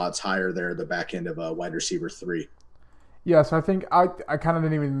 7 spots higher there at the back end of wide receiver 3. Yeah, so I think I kind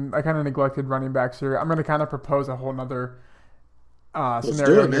of neglected running backs here. I'm going to kind of propose a whole nother Let's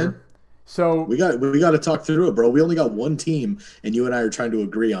scenario do it, man. here. So we got to talk through it, bro. We only got one team, and you and I are trying to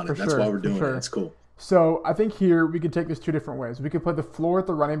agree on it. That's why we're doing it. It's cool. So I think here we could take this 2 different ways. We could play the floor at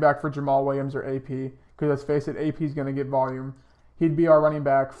the running back for Jamal Williams or AP, because let's face it, AP is going to get volume. He'd be our running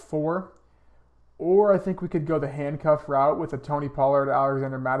back 4. Or I think we could go the handcuff route with a Tony Pollard,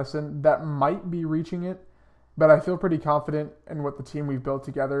 Alexander Madison. That might be reaching it, but I feel pretty confident in what the team we've built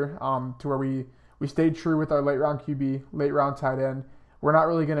together to where we stayed true with our late-round QB, late-round tight end. We're not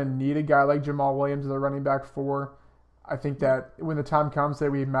really going to need a guy like Jamal Williams as a running back 4. I think that when the time comes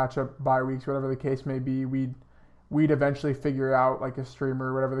that we match up bye weeks, whatever the case may be, we'd eventually figure out like a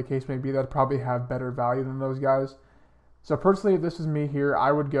streamer, whatever the case may be, that'd probably have better value than those guys. So personally, if this is me here,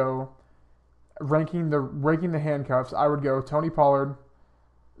 I would go ranking the handcuffs. I would go Tony Pollard,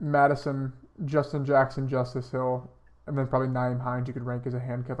 Madison, Justin Jackson, Justice Hill, and then probably Nyheim Hines you could rank as a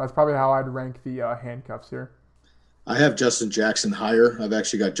handcuff. That's probably how I'd rank the handcuffs here. I have Justin Jackson higher. I've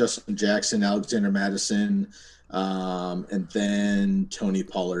actually got Justin Jackson, Alexander Madison, and then Tony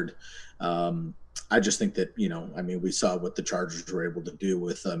Pollard. I just think that, we saw what the Chargers were able to do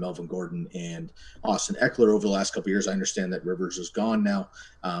with Melvin Gordon and Austin Eckler over the last couple of years. I understand that Rivers is gone now,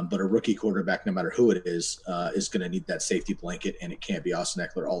 but a rookie quarterback, no matter who it is going to need that safety blanket, and it can't be Austin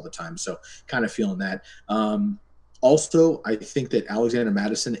Eckler all the time. So kind of feeling that. Also, I think that Alexander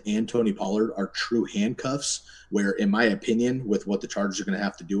Madison and Tony Pollard are true handcuffs where, in my opinion, with what the Chargers are going to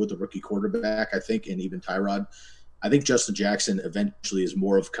have to do with the rookie quarterback, I think, and even Tyrod, I think Justin Jackson eventually is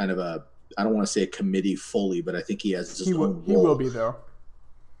more of kind of a, I don't want to say a committee fully, but I think he has his own role. He will be, though.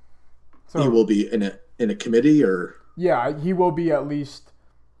 So, he will be in a committee, or? Yeah, he will be at least.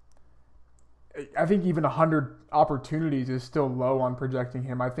 I think even 100 opportunities is still low on projecting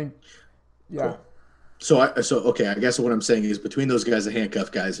him. I think, yeah. Cool. Okay, I guess what I'm saying is between those guys, the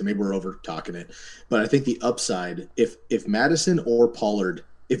handcuff guys, and maybe we're over talking it, but I think the upside, if Madison or Pollard,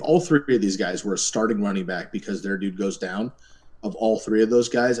 if all three of these guys were a starting running back because their dude goes down, of all three of those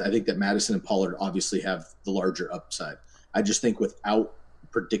guys, I think that Madison and Pollard obviously have the larger upside. I just think without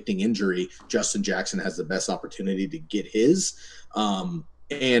predicting injury, Justin Jackson has the best opportunity to get his.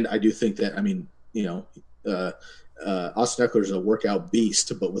 And I do think that, Austin Eckler is a workout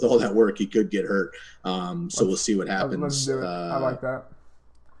beast, but with all that work, he could get hurt. So we'll see what happens. Let's do it. I like that.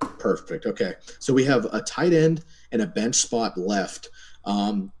 Perfect. Okay. So we have a tight end and a bench spot left.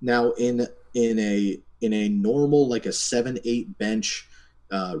 Now in a normal, like a 7-8 bench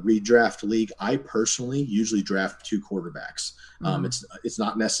redraft league, I personally usually draft two quarterbacks. It's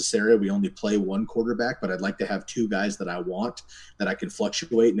not necessary. We only play one quarterback, but I'd like to have two guys that I want that I can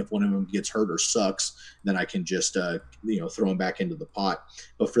fluctuate. And if one of them gets hurt or sucks, then I can just, throw them back into the pot.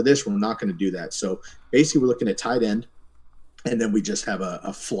 But for this, we're not going to do that. So basically we're looking at tight end, and then we just have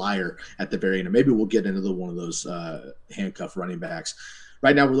a flyer at the very end. And maybe we'll get into one of those handcuff running backs.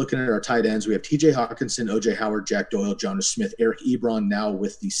 Right now, we're looking at our tight ends. We have T.J. Hawkinson, O.J. Howard, Jack Doyle, Jonas Smith, Eric Ebron, now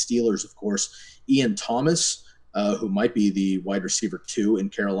with the Steelers, of course, Ian Thomas, who might be the wide receiver 2 in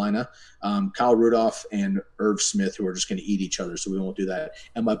Carolina, Kyle Rudolph, and Irv Smith, who are just going to eat each other, so we won't do that.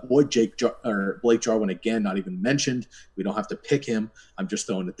 And my boy Blake Jarwin, again, not even mentioned. We don't have to pick him. I'm just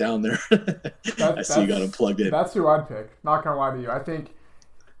throwing it down there. I see you got him plugged in. That's who I'd pick. Not going to lie to you. I think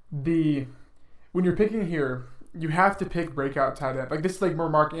when you're picking here, you have to pick breakout tight end. Like, this is like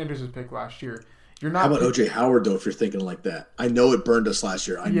Mark Andrews' pick last year. You're not. How about O.J. Howard, though, if you're thinking like that? I know it burned us last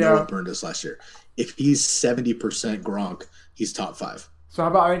year. If he's 70% Gronk, he's top 5. So how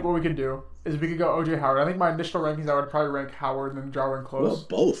about, I think what we could do is we could go O.J. Howard. I think my initial rankings, I would probably rank Howard and then Jarwin close. Well,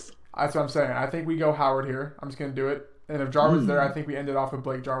 both. That's what I'm saying. I think we go Howard here. I'm just going to do it. And if Jarwin's there, I think we ended off with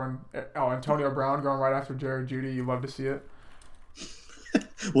Blake Jarwin. Antonio Brown going right after Jerry Jeudy. You love to see it.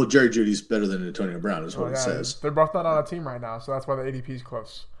 Well, Jerry Judy's better than Antonio Brown is what it says. They're both not on a team right now, so that's why the ADP's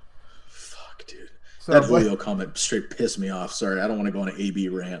close. Fuck, dude. So that Julio comment straight pissed me off. Sorry, I don't want to go on an AB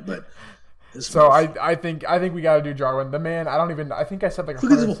rant, but... I think we got to do Jarwin. The man, I think I said like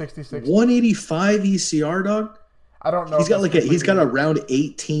 166. 185 ECR, dog? I don't know. He's got a round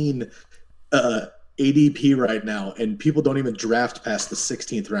 18 ADP right now, and people don't even draft past the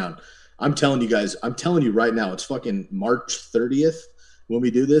 16th round. I'm telling you right now, it's fucking March 30th when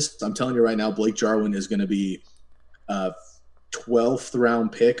we do this. I'm telling you right now, Blake Jarwin is going to be a 12th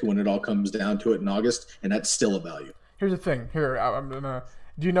round pick when it all comes down to it in August, and that's still a value. Here's the thing.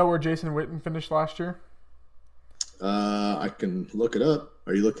 Do you know where Jason Witten finished last year? I can look it up.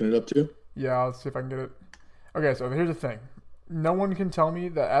 Are you looking it up too? Yeah, let's see if I can get it. Okay, so here's the thing. No one can tell me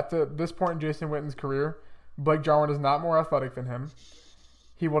that at this point in Jason Witten's career, Blake Jarwin is not more athletic than him.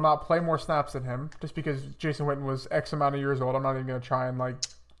 He will not play more snaps than him just because Jason Witten was X amount of years old. I'm not even going to try and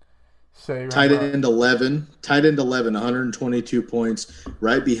say. Tight end 11, 122 points,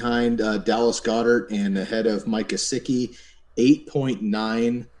 right behind Dallas Goedert and ahead of Mike Gesicki,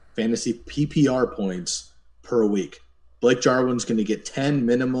 8.9 fantasy PPR points per week. Blake Jarwin's going to get 10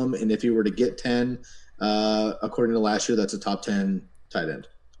 minimum, and if he were to get 10, according to last year, that's a top 10 tight end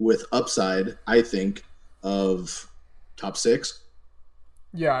with upside, I think, of top 6.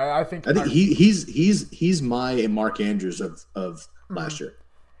 Yeah, I think he's my Mark Andrews of last year.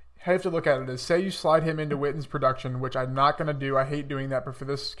 How you have to look at it is, say you slide him into Witten's production, which I'm not going to do. I hate doing that, but for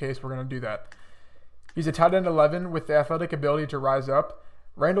this case, we're going to do that. He's a tight end 11 with the athletic ability to rise up.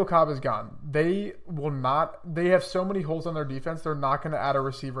 Randall Cobb is gone. They have so many holes on their defense, they're not going to add a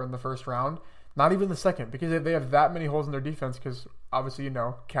receiver in the first round, not even the second, because they have that many holes in their defense because, obviously,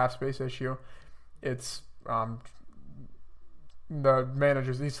 cap space issue. It's the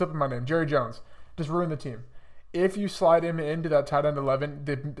managers. He's slipping my name. Jerry Jones just ruined the team. if you slide him into that tight end 11,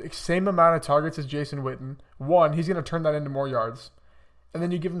 the same amount of targets as Jason Witten, one, he's going to turn that into more yards. And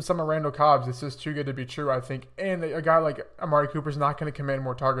then you give him some of Randall Cobb's. It's just too good to be true, I think. And a guy like Amari Cooper's not going to command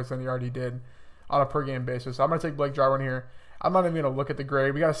more targets than he already did on a per-game basis. So I'm going to take Blake Jarwin here. I'm not even going to look at the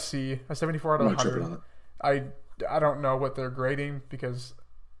grade. We got a C, a 74 out of 100. I don't know what they're grading because –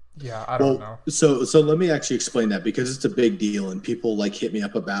 yeah, I don't know. So let me actually explain that because it's a big deal and people like hit me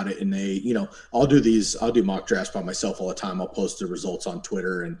up about it and they, I'll do mock drafts by myself all the time. I'll post the results on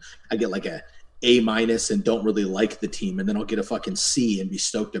Twitter and I get like a A- and don't really like the team. And then I'll get a fucking C and be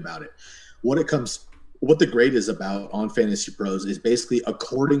stoked about it. What the grade is about on Fantasy Pros is basically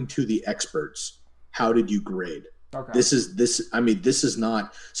according to the experts, how did you grade? Okay. This is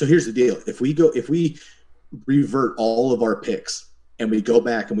not, so here's the deal. If we revert all of our picks, and we go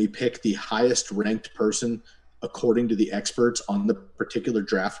back and we pick the highest ranked person according to the experts on the particular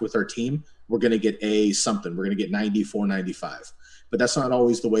draft with our team, we're going to get a something. We're going to get 94, 95. But that's not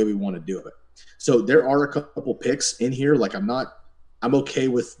always the way we want to do it. So there are a couple picks in here. Like I'm okay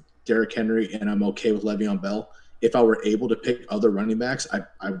with Derrick Henry and I'm okay with Le'Veon Bell. If I were able to pick other running backs, I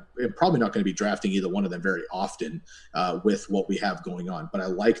am probably not going to be drafting either one of them very often with what we have going on. But I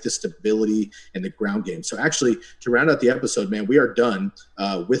like the stability and the ground game. So actually, to round out the episode, man, we are done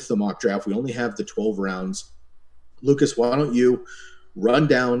with the mock draft. We only have the 12 rounds. Lucas, why don't you run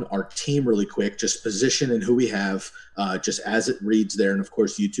down our team really quick, just position and who we have, just as it reads there. And, of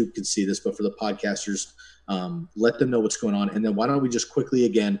course, YouTube can see this, but for the podcasters, let them know what's going on. And then why don't we just quickly,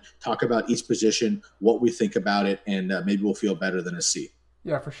 again, talk about each position, what we think about it, and maybe we'll feel better than a C.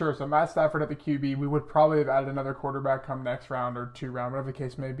 Yeah, for sure. So Matt Stafford at the QB, we would probably have added another quarterback come next round or 2 round, whatever the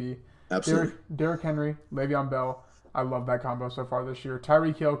case may be. Absolutely. Derrick Henry, Le'Veon Bell. I love that combo so far this year.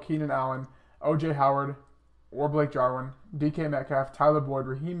 Tyreek Hill, Keenan Allen, O.J. Howard, or Blake Jarwin, DK Metcalf, Tyler Boyd,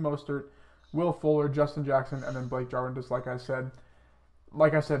 Raheem Mostert, Will Fuller, Justin Jackson, and then Blake Jarwin, just like I said.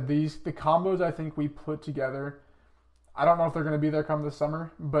 The combos I think we put together, I don't know if they're going to be there come this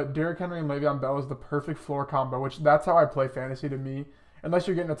summer, but Derrick Henry and Le'Veon Bell is the perfect floor combo, which that's how I play fantasy to me. Unless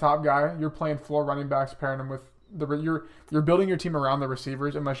you're getting a top guy, you're playing floor running backs, pairing them with you're building your team around the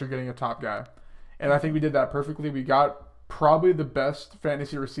receivers unless you're getting a top guy. And I think we did that perfectly. We got probably the best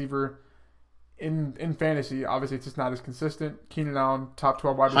fantasy receiver in fantasy. Obviously, it's just not as consistent. Keenan Allen, top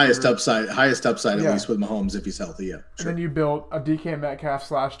 12 wide receiver. Highest upside at least with Mahomes if he's healthy, yeah. Sure. And then you built a DK Metcalf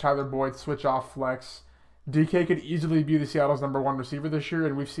 / Tyler Boyd switch off flex. DK could easily be the Seattle's number 1 receiver this year,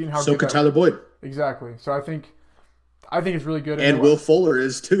 and we've seen how so could Tyler Boyd. Exactly. So I think it's really good. And Will Fuller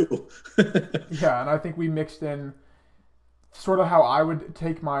is too. Yeah, and I think we mixed in sort of how I would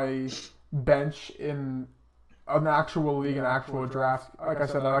take my bench in an actual league, an actual draft. Like I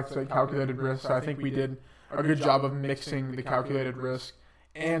said, I like to say calculated risk. So I think we did a good job of mixing the calculated risk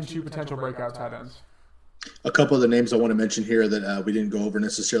and 2 potential breakout tight ends. A couple of the names I want to mention here that we didn't go over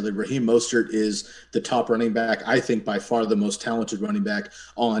necessarily. Raheem Mostert is the top running back. I think by far the most talented running back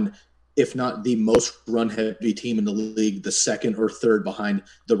on, if not the most run-heavy team in the league, the second or third behind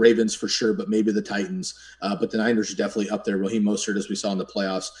the Ravens for sure, but maybe the Titans. But the Niners are definitely up there. Raheem Mostert, as we saw in the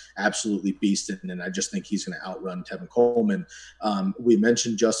playoffs, absolutely beasted, and I just think he's going to outrun Tevin Coleman. We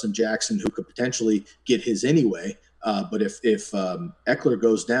mentioned Justin Jackson, who could potentially get his anyway. But if Eckler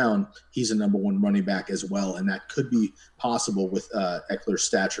goes down, he's a number 1 running back as well, and that could be possible with Eckler's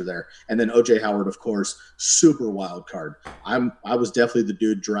stature there. And then O.J. Howard, of course, super wild card. I was definitely the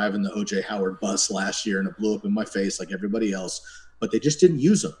dude driving the O.J. Howard bus last year, and it blew up in my face like everybody else. But they just didn't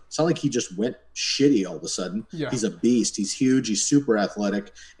use him. It's not like he just went shitty all of a sudden. Yeah. He's a beast. He's huge. He's super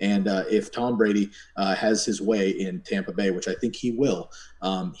athletic. And if Tom Brady has his way in Tampa Bay, which I think he will,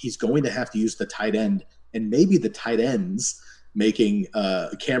 he's going to have to use the tight end and maybe the tight ends, making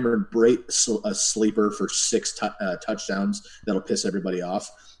Cameron Brate a sleeper for 6 touchdowns. That'll piss everybody off.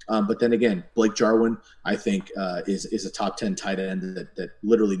 But then again, Blake Jarwin, I think, is a top 10 tight end that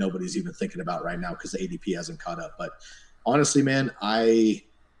literally nobody's even thinking about right now because the ADP hasn't caught up. But honestly, man, I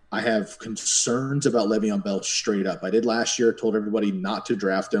have concerns about Le'Veon Bell straight up. I did last year, told everybody not to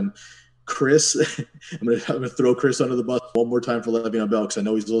draft him. Chris, I'm gonna throw Chris under the bus one more time for Le'Veon Bell because I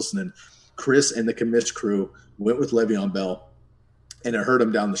know he's listening. Chris and the commish crew went with Le'Veon Bell, and it hurt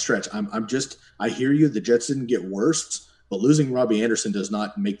him down the stretch. I hear you. The Jets didn't get worse, but losing Robbie Anderson does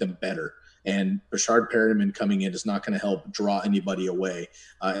not make them better. And Rashard Perriman coming in is not going to help draw anybody away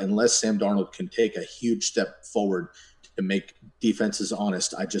unless Sam Darnold can take a huge step forward to make defenses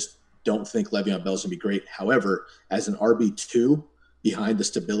honest. I just don't think Le'Veon Bell is going to be great. However, as an RB2, behind the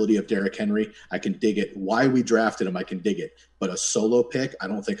stability of Derrick Henry, I can dig it. Why we drafted him, I can dig it. But a solo pick, I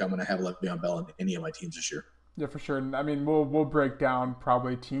don't think I'm going to have Le'Veon Bell in any of my teams this year. Yeah, for sure. I mean, we'll break down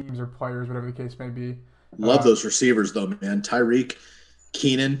probably teams or players, whatever the case may be, Love those receivers, though, man. Tyreek,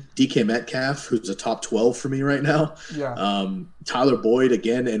 Keenan, DK Metcalf, who's a top 12 for me right now. Yeah. Tyler Boyd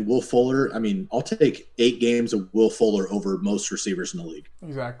again, and Will Fuller. I mean, I'll take 8 games of Will Fuller over most receivers in the league.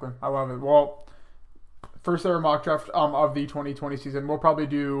 Exactly. I love it. Well, first ever mock draft of the 2020 season. We'll probably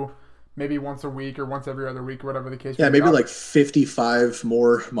do maybe once a week or once every other week, whatever the case may be. Yeah, maybe like 55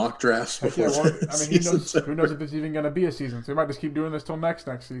 more mock drafts before who knows if it's even going to be a season. So we might just keep doing this till next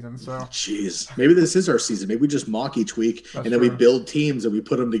season. So, jeez, maybe this is our season. Maybe we just mock each week, and then we build teams and we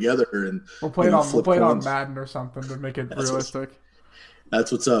put them together, and we'll play it on Madden or something to make it realistic.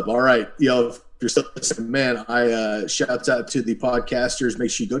 That's what's up. All right, if you're still listening, man, I shouts out to the podcasters. Make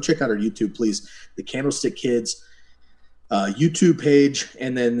sure you go check out our YouTube, please. The Candlestick Kids YouTube page,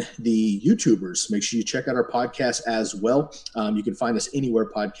 and then the YouTubers. Make sure you check out our podcast as well. You can find us anywhere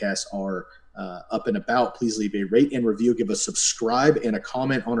podcasts are up and about. Please leave a rate and review. Give us subscribe and a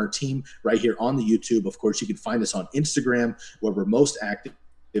comment on our team right here on the YouTube. Of course, you can find us on Instagram, where we're most active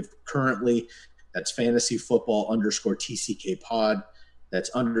currently. That's fantasy football _TCK pod. That's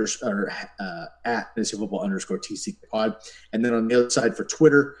at fantasy football _TCK pod. And then on the other side for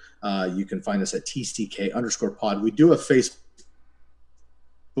Twitter, you can find us at TCK _pod. We do have Facebook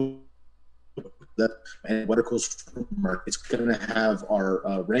and articles from Mark. It's going to have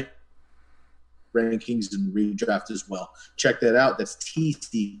our rankings and redraft as well. Check that out. That's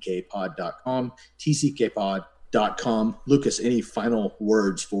tckpod.com, tckpod.com. Lucas, any final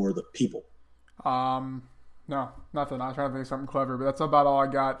words for the people? No, nothing. I was trying to think of something clever, but that's about all I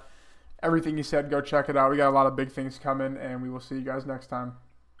got. Everything you said, go check it out. We got a lot of big things coming, and we will see you guys next time.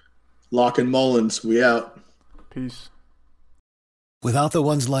 Lock and Mullins, we out. Peace. Without the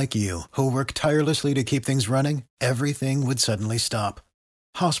ones like you, who work tirelessly to keep things running, everything would suddenly stop.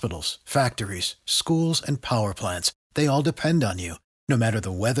 Hospitals, factories, schools, and power plants, they all depend on you. No matter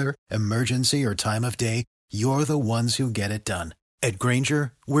the weather, emergency, or time of day, you're the ones who get it done. At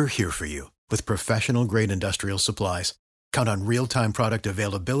Grainger, we're here for you with professional-grade industrial supplies. Count on real-time product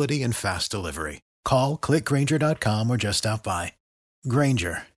availability and fast delivery. Call, click Grainger.com, or just stop by.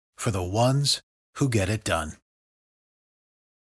 Grainger, for the ones who get it done.